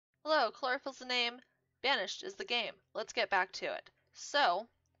Hello, chlorophyll's the name, banished is the game. Let's get back to it. So,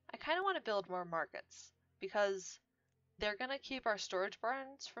 I kind of want to build more markets because they're going to keep our storage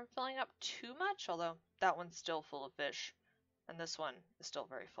barns from filling up too much, although that one's still full of fish, and this one is still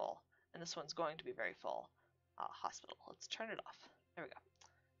very full, and this one's going to be very full. Hospital, let's turn it off. There we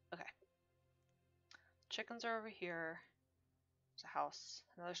go. Okay. Chickens are over here. There's a house,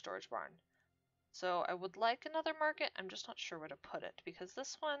 another storage barn. So I would like another market. I'm just not sure where to put it because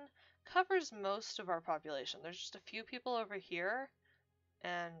this one covers most of our population. There's just a few people over here,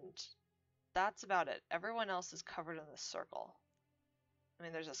 and that's about it. Everyone else is covered in this circle. I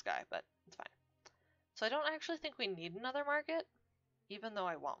mean, there's this guy, but it's fine. So I don't actually think we need another market, even though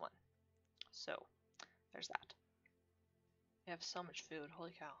I want one. So there's that. We have so much food.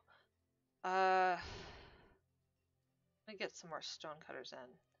 Holy cow. I'm gonna get some more stone cutters in,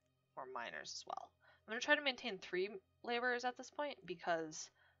 more miners as well. I'm gonna try to maintain 3 laborers at this point because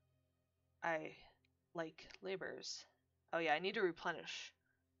I like laborers. Oh yeah, I need to replenish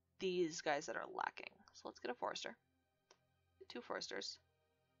these guys that are lacking. So let's get a forester. Get 2 foresters.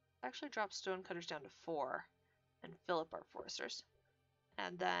 Actually drop stone cutters down to 4 and fill up our foresters.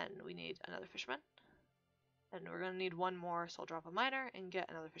 And then we need another fisherman. And we're going to need 1 more, so I'll drop a miner and get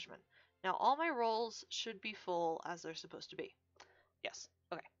another fisherman. Now all my rolls should be full as they're supposed to be. Yes,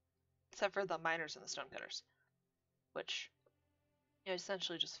 okay. Except for the miners and the stone cutters, which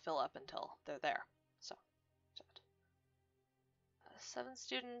essentially just fill up until they're there. So, 7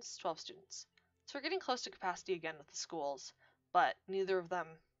 students, 12 students. So we're getting close to capacity again with the schools, but neither of them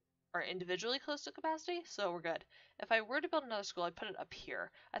are individually close to capacity, so we're good. If I were to build another school, I'd put it up here.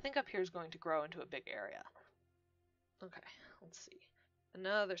 I think up here is going to grow into a big area. Okay, let's see.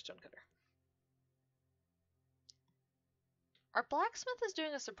 Another stone cutter. Our blacksmith is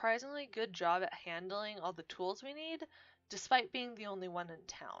doing a surprisingly good job at handling all the tools we need, despite being the only one in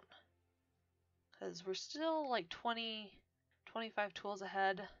town. Because we're still like 20, 25 tools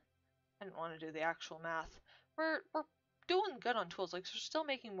ahead. I didn't want to do the actual math. We're doing good on tools. Like, we're still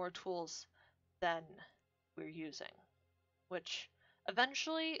making more tools than we're using, which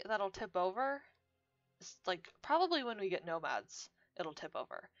eventually that'll tip over. It's like probably when we get nomads, it'll tip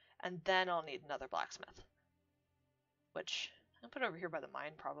over, and then I'll need another blacksmith, which I'll put over here by the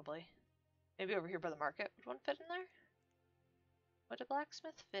mine probably. Maybe over here by the market. Would one fit in there? Would a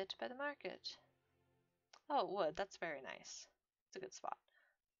blacksmith fit by the market? Oh, it would. That's very nice. It's a good spot.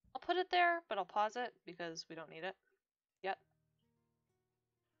 I'll put it there, but I'll pause it because we don't need it yet.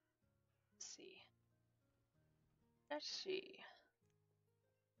 Let's see.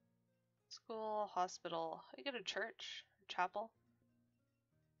 School, hospital. We go to church, chapel.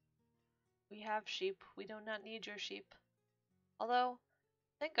 We have sheep. We do not need your sheep. Although,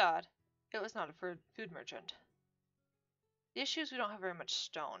 thank God, it was not a food merchant. The issue is we don't have very much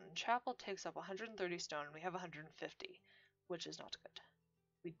stone. Chapel takes up 130 stone and we have 150, which is not good.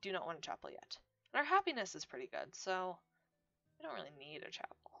 We do not want a chapel yet. And our happiness is pretty good, so we don't really need a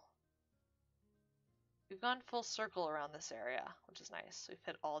chapel. We've gone full circle around this area, which is nice. We've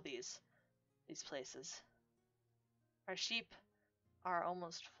hit all these places. Our sheep are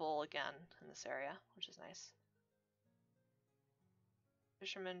almost full again in this area, which is nice.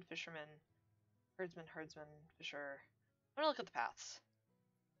 Fisherman, fisherman, herdsman, herdsman, fisher. I'm gonna look at the paths.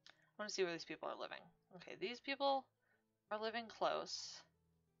 I want to see where these people are living. Okay, these people are living close.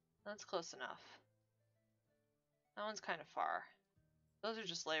 That's close enough. That one's kind of far. Those are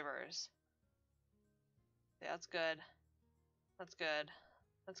just laborers. Yeah, that's good. That's good.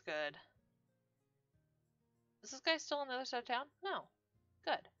 That's good. Is this guy still on the other side of town? No.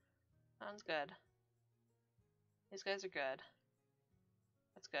 Good. Sounds good. These guys are good.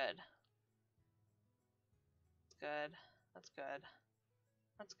 That's good. That's good. That's good.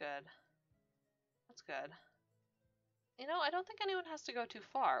 That's good. That's good. You know, I don't think anyone has to go too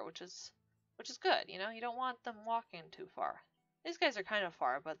far, which is good. You know, you don't want them walking too far. These guys are kind of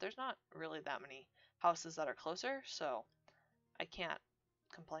far, but there's not really that many houses that are closer, so I can't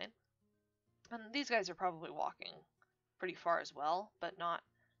complain. And these guys are probably walking pretty far as well, but not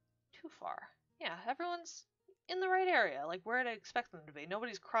too far. Yeah, everyone's in the right area, like where I'd expect them to be.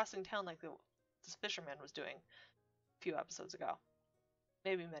 Nobody's crossing town like this fisherman was doing a few episodes ago.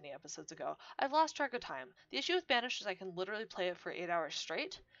 Maybe many episodes ago. I've lost track of time. The issue with Banished is I can literally play it for 8 hours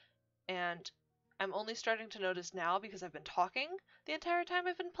straight, and I'm only starting to notice now because I've been talking the entire time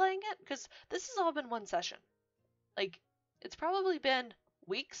I've been playing it, because this has all been one session. Like, it's probably been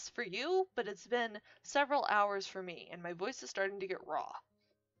weeks for you, but it's been several hours for me, and my voice is starting to get raw.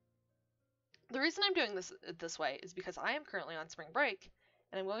 The reason I'm doing this way is because I am currently on spring break,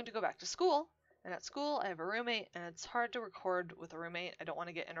 and I'm going to go back to school And at school, I have a roommate, and it's hard to record with a roommate. I don't want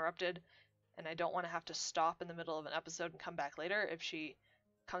to get interrupted, and I don't want to have to stop in the middle of an episode and come back later if she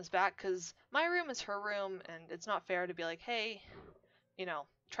comes back, because my room is her room, and it's not fair to be like, hey, you know,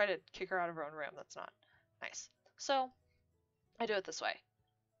 try to kick her out of her own room. That's not nice. So I do it this way.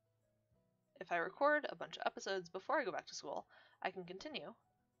 If I record a bunch of episodes before I go back to school, I can continue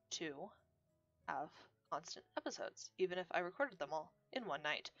to have constant episodes, even if I recorded them all in one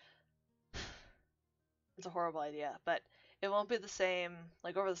night. It's a horrible idea, but it won't be the same.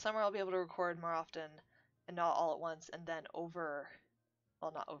 Like over the summer, I'll be able to record more often and not all at once, and then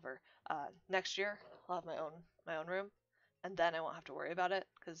not over, next year, I'll have my own room, and then I won't have to worry about it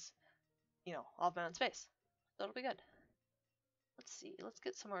because, I'll have my own space. So it'll be good. Let's see. Let's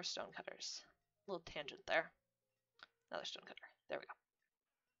get some more stone cutters. A little tangent there. Another stone cutter. There we go.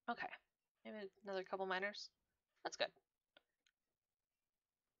 Okay. Maybe another couple miners. That's good.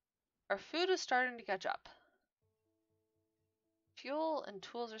 Our food is starting to catch up. Fuel and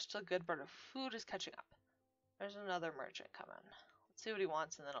tools are still good, but our food is catching up. There's another merchant coming. Let's see what he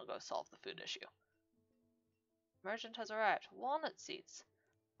wants, and then I'll go solve the food issue. Merchant has arrived. Walnut seeds.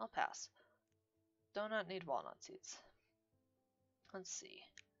 I'll pass. Do not need walnut seeds. Let's see.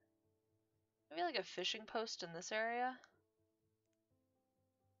 Maybe like a fishing post in this area?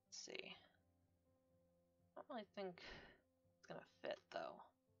 Let's see. I don't really think it's gonna fit, though.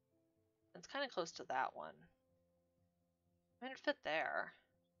 It's kind of close to that one. I mean, it fit there.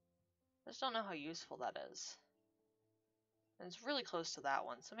 I just don't know how useful that is. And it's really close to that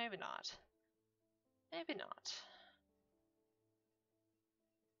one, so maybe not. Maybe not.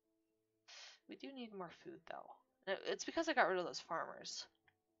 We do need more food, though. It's because I got rid of those farmers.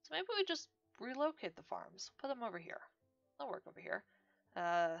 So maybe we just relocate the farms. Put them over here. They'll work over here.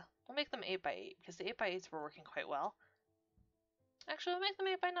 We'll make them 8x8, because the 8x8s were working quite well. Actually, we'll make them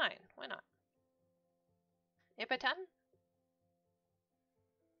 8x9. Why not? 8x10?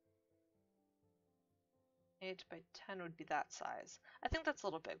 8x10 would be that size. I think that's a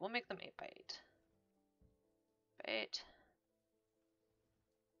little big. We'll make them 8x8. 8x8.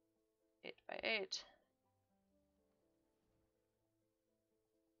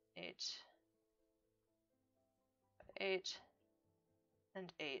 8x8. 8x8.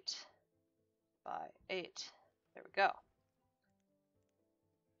 And 8x8. There we go.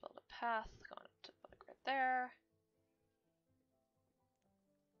 Build a path going up to like right there.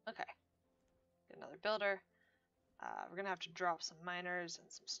 Okay. Get another builder. We're gonna have to drop some miners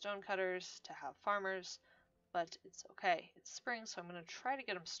and some stone cutters to have farmers, but it's okay. It's spring, so I'm gonna try to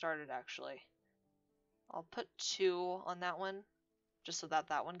get them started actually. I'll put 2 on that one, just so that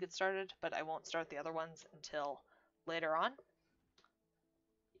that one gets started, but I won't start the other ones until later on.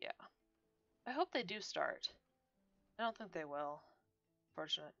 Yeah. I hope they do start. I don't think they will.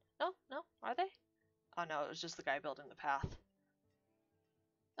 Fortunate. No, are they? Oh no, it was just the guy building the path.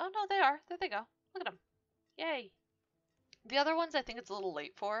 Oh no, they are. There they go. Look at them. Yay. The other ones I think it's a little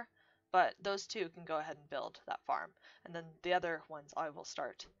late for, but those 2 can go ahead and build that farm. And then the other ones I will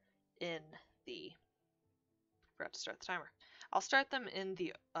start in the... Forgot to start the timer. I'll start them in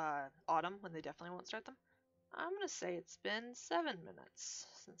the autumn when they definitely won't start them. I'm going to say it's been 7 minutes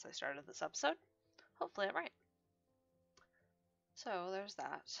since I started this episode. Hopefully I'm right. So there's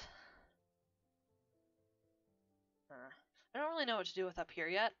that. I don't really know what to do with up here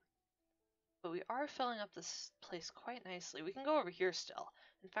yet, but we are filling up this place quite nicely. We can go over here still.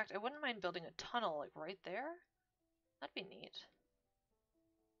 In fact, I wouldn't mind building a tunnel like right there. That'd be neat.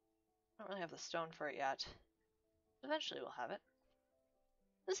 I don't really have the stone for it yet. Eventually we'll have it.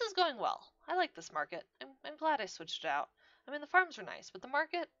 This is going well. I like this market. I'm glad I switched it out. I mean, the farms are nice, but the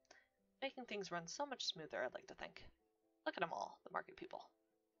market, making things run so much smoother, I'd like to think. Look at them all, the market people.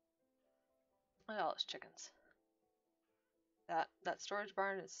 Look at all those chickens. That storage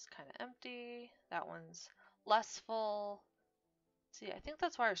barn is kind of empty. That one's less full. See, I think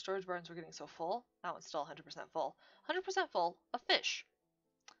that's why our storage barns were getting so full. That one's still 100% full. 100% full of fish.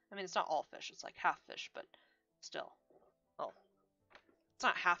 I mean, it's not all fish. It's like half fish, but still. Well, it's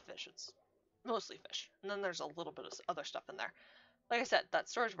not half fish. It's mostly fish. And then there's a little bit of other stuff in there. Like I said, that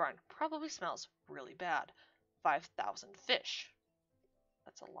storage barn probably smells really bad. 5,000 fish.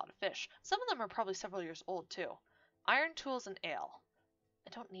 That's a lot of fish. Some of them are probably several years old, too. Iron tools and ale.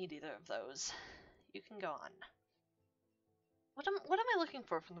 I don't need either of those. You can go on. What am I looking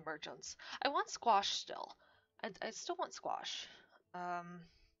for from the merchants? I want squash still. I still want squash. Look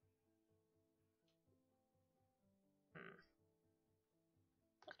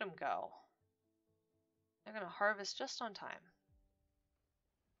at them go. They're gonna harvest just on time.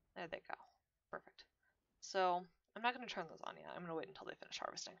 There they go. Perfect. So I'm not gonna turn those on yet. I'm gonna wait until they finish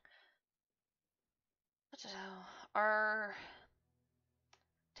harvesting. Our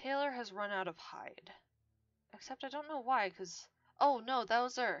tailor has run out of hide. Except I don't know why, because... Oh, no,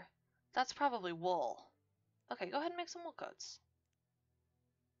 that's probably wool. Okay, go ahead and make some wool coats.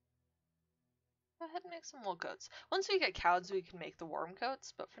 Go ahead and make some wool coats. Once we get cows, we can make the warm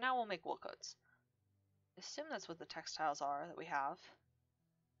coats, but for now we'll make wool coats. I assume that's what the textiles are that we have.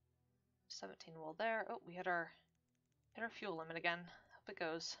 17 wool there. Oh, we hit our fuel limit again. Up it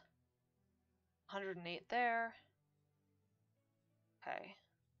goes. 108 there. Okay.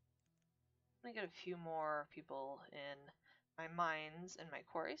 Let me get a few more people in my mines and my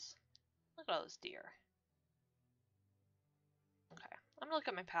quarries. Look at all those deer. Okay, I'm gonna look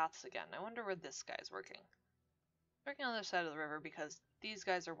at my paths again. I wonder where this guy's working. Working on the other side of the river because these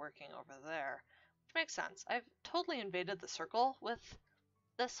guys are working over there. Which makes sense. I've totally invaded the circle with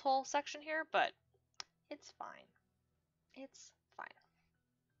this whole section here, but it's fine. It's fine.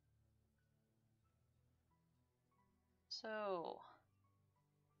 So,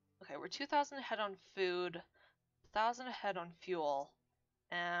 okay, we're 2,000 ahead on food, 1,000 ahead on fuel,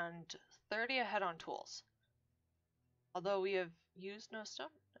 and 30 ahead on tools. Although we have used no stone?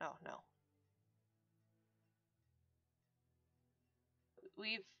 Oh, no.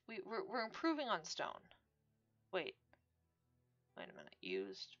 We're improving on stone. Wait a minute.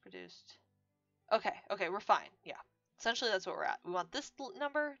 Used, produced. Okay, we're fine. Yeah. Essentially, that's what we're at. We want this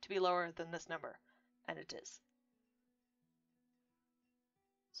number to be lower than this number, and it is.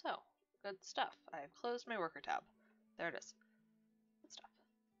 So, good stuff. I've closed my worker tab. There it is. Good stuff.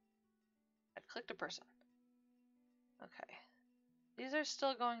 I've clicked a person. Okay. These are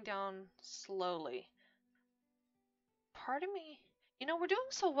still going down slowly. Part of me... You know, we're doing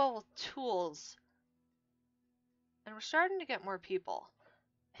so well with tools, and we're starting to get more people.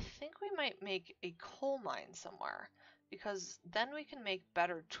 I think we might make a coal mine somewhere, because then we can make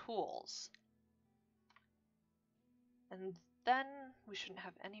better tools. And then we shouldn't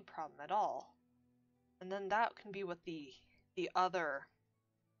have any problem at all. And then that can be what the other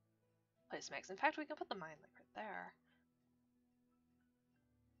place makes. In fact, we can put the mine like right there.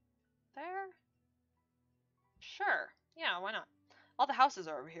 There? Sure. Yeah, why not? All the houses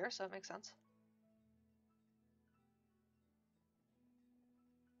are over here, so it makes sense.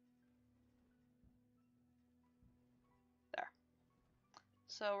 There.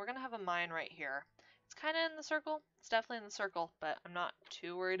 So we're gonna have a mine right here. It's kind of in the circle. It's definitely in the circle, but I'm not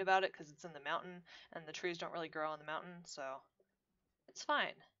too worried about it because it's in the mountain and the trees don't really grow on the mountain, so it's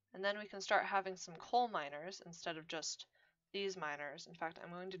fine. And then we can start having some coal miners instead of just these miners. In fact,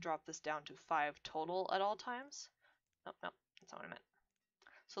 I'm going to drop this down to 5 total at all times. Oh, no, that's not what I meant.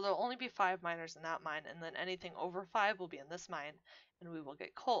 So there'll only be 5 miners in that mine, and then anything over 5 will be in this mine, and we will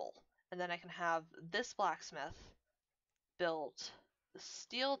get coal. And then I can have this blacksmith build the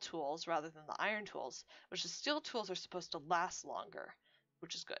steel tools rather than the iron tools, which the steel tools are supposed to last longer,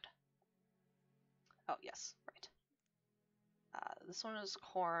 which is good. Oh, yes, right. This one is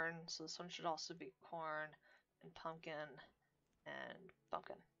corn, so this one should also be corn and pumpkin and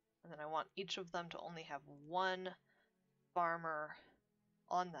pumpkin. And then I want each of them to only have 1 farmer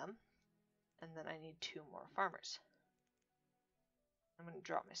on them, and then I need 2 more farmers. I'm going to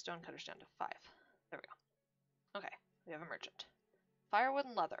drop my stone cutters down to 5. There we go. Okay, we have a merchant. Firewood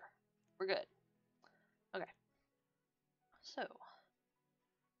and leather. We're good. Okay. So,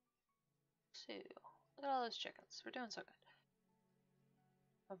 look at all those chickens. We're doing so good.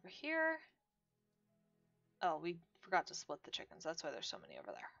 Over here. Oh, we forgot to split the chickens. That's why there's so many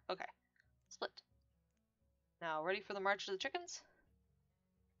over there. Okay. Split. Now, ready for the march of the chickens?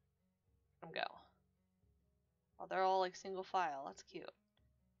 Let them go. Oh, they're all like single file. That's cute.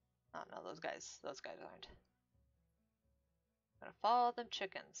 Oh, no, those guys aren't. I'm gonna follow them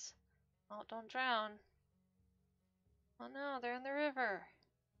chickens. Oh, don't drown. Oh no, they're in the river.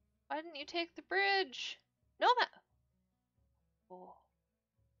 Why didn't you take the bridge? Nomad! Oh.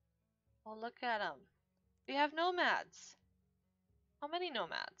 Oh, look at them. We have nomads. How many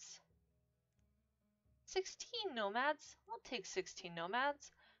nomads? 16 nomads. I'll take 16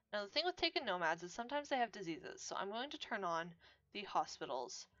 nomads. Now, the thing with taking nomads is sometimes they have diseases, so I'm going to turn on the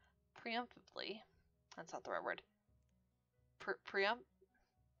hospitals preemptively. That's not the right word. I forget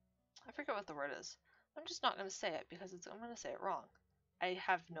what the word is. I'm just not going to say it because I'm going to say it wrong. I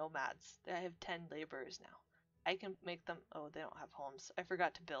have nomads. I have 10 laborers now. I can make them... Oh, they don't have homes. I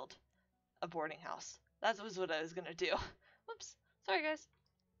forgot to build a boarding house. That was what I was going to do. Whoops. Sorry, guys.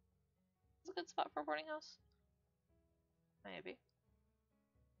 It's a good spot for a boarding house. Maybe.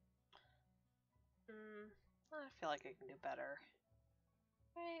 I feel like I can do better.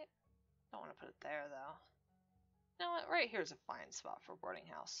 Right? Don't want to put it there, though. You know what? Right here's a fine spot for a boarding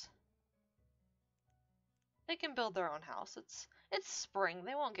house. They can build their own house. It's spring.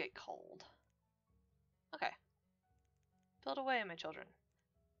 They won't get cold. Okay. Build away, my children.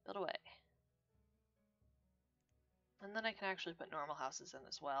 Build away. And then I can actually put normal houses in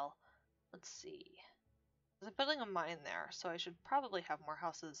as well. Let's see. I'm building a mine there, so I should probably have more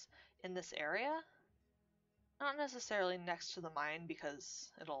houses in this area. Not necessarily next to the mine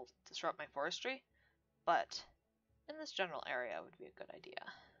because it'll disrupt my forestry, but in this general area would be a good idea.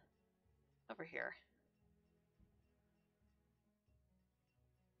 Over here.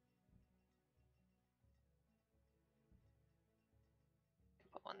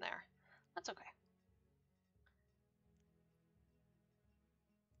 Put one there. That's okay.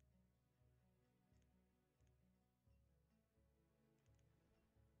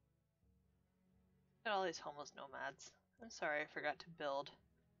 Got all these homeless nomads. I'm sorry, I forgot to build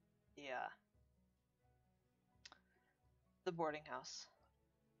the boarding house.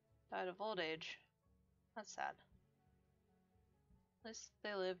 Died of old age. That's sad. At least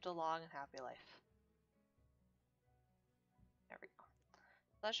they lived a long and happy life. There we go.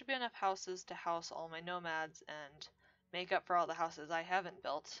 That should be enough houses to house all my nomads and make up for all the houses I haven't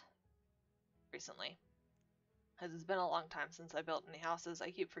built recently. Because it's been a long time since I built any houses. I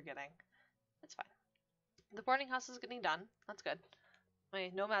keep forgetting. It's fine. The boarding house is getting done. That's good. My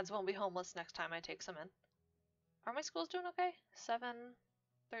nomads won't be homeless next time I take some in. Are my schools doing okay? 7,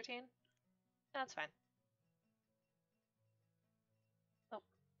 13? That's fine. Oh.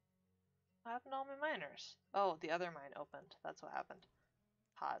 What happened to all my miners? Oh, the other mine opened. That's what happened.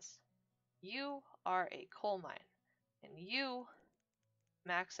 Pause. You are a coal mine. And you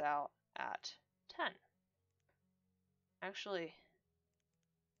max out at 10. Actually,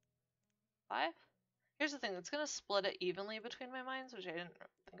 5? Here's the thing, it's going to split it evenly between my mines, which I didn't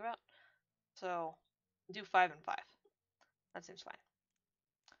think about. So, do 5 and 5. That seems fine.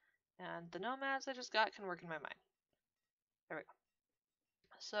 And the nomads I just got can work in my mine. There we go.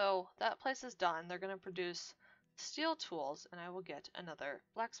 So, that place is done. They're going to produce steel tools, and I will get another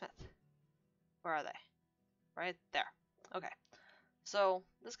blacksmith. Where are they? Right there. Okay. So,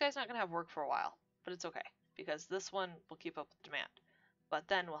 this guy's not going to have work for a while, but it's okay, because this one will keep up with demand. But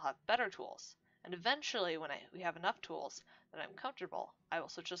then we'll have better tools. And eventually, when we have enough tools that I'm comfortable, I will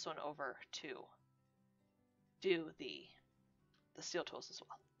switch this one over to do the steel tools as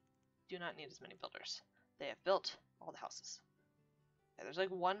well. Do not need as many builders. They have built all the houses. Okay, there's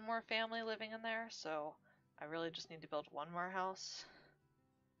like one more family living in there, so I really just need to build one more house.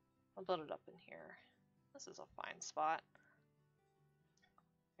 I'll build it up in here. This is a fine spot.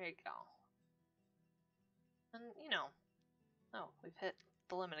 There you go. And, you know, oh, we've hit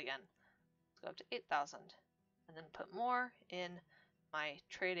the limit again. Let's go up to 8,000 and then put more in my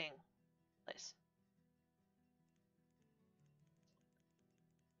trading place.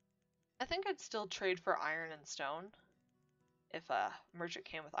 I think I'd still trade for iron and stone if a merchant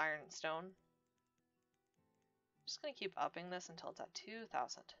came with iron and stone. I'm just going to keep upping this until it's at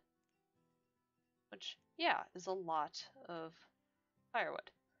 2,000. Which, yeah, is a lot of firewood.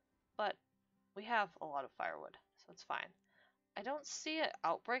 But we have a lot of firewood, so it's fine. I don't see an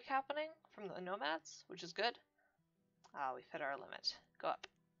outbreak happening from the nomads, which is good. Ah, we've hit our limit. Go up.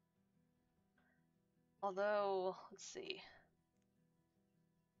 Although, let's see.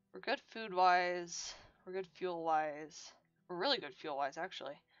 We're good food-wise. We're good fuel-wise. We're really good fuel-wise,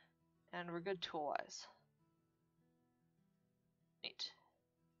 actually. And we're good tool-wise. Neat.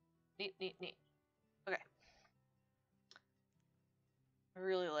 Neat, neat, neat. Okay. I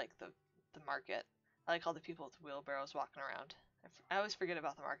really like the market. I like all the people with wheelbarrows walking around. I always forget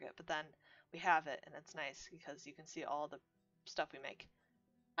about the market, but then we have it, and it's nice because you can see all the stuff we make.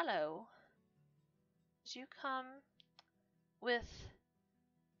 Hello. Did you come with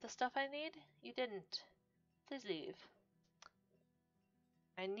the stuff I need? You didn't. Please leave.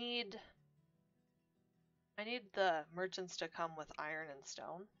 I need the merchants to come with iron and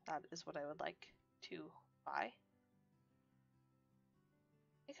stone. That is what I would like to buy.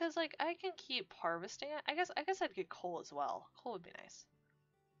 Because like I can keep harvesting it. I guess I'd get coal as well. Coal would be nice.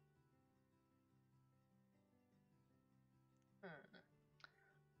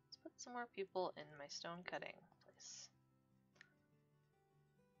 Let's put some more people in my stone cutting place.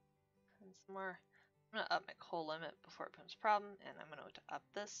 And some more. I'm gonna up my coal limit before it becomes a problem, and I'm gonna up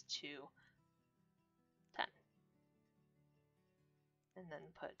this to 10. And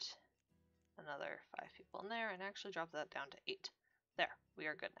then put another 5 people in there and actually drop that down to 8. There, we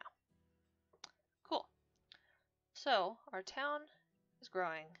are good now. Cool. So our town is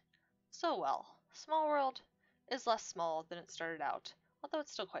growing so well. Small World is less small than it started out, although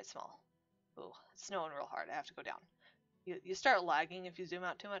it's still quite small. Ooh, it's snowing real hard. I have to go down. You start lagging if you zoom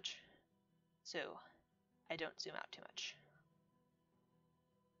out too much. So I don't zoom out too much.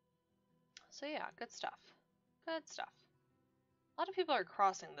 So yeah, good stuff. Good stuff. A lot of people are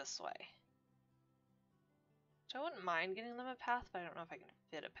crossing this way. So I wouldn't mind getting them a path, but I don't know if I can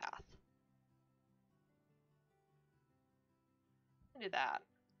fit a path. I'll do that.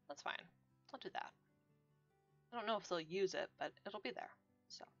 That's fine. I'll do that. I don't know if they'll use it, but it'll be there.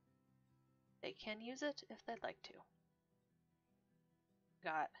 So they can use it if they'd like to.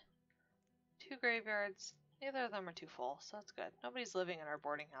 Got 2 graveyards. Neither of them are too full, so that's good. Nobody's living in our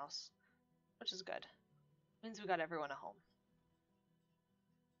boarding house, which is good. Means we got everyone a home.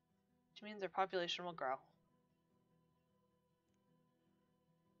 Which means our population will grow.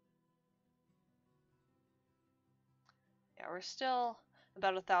 Yeah, we're still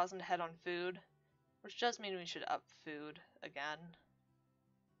about 1,000 head on food, which does mean we should up food again.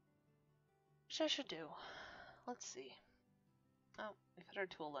 Which I should do. Let's see. Oh, we've hit our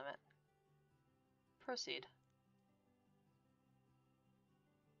tool limit. Proceed.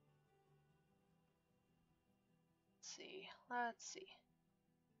 Let's see.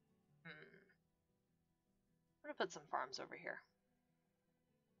 I'm gonna put some farms over here.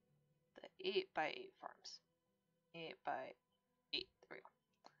 The 8x8 farms. 8x8. There we go.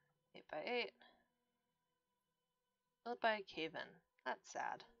 8x8. Built by a cave-in. That's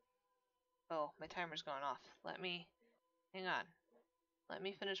sad. Oh, my timer's going off. Hang on. Let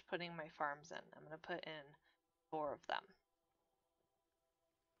me finish putting my farms in. I'm gonna put in 4 of them.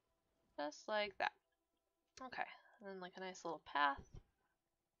 Just like that. Okay, and then like a nice little path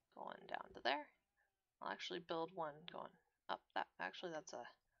going down to there. I'll actually build one going up that. Actually, that's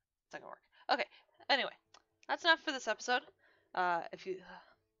gonna work. Okay, anyway, that's enough for this episode. I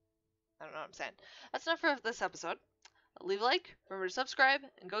don't know what I'm saying. That's enough for this episode. Leave a like, remember to subscribe,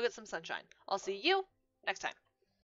 and go get some sunshine. I'll see you next time.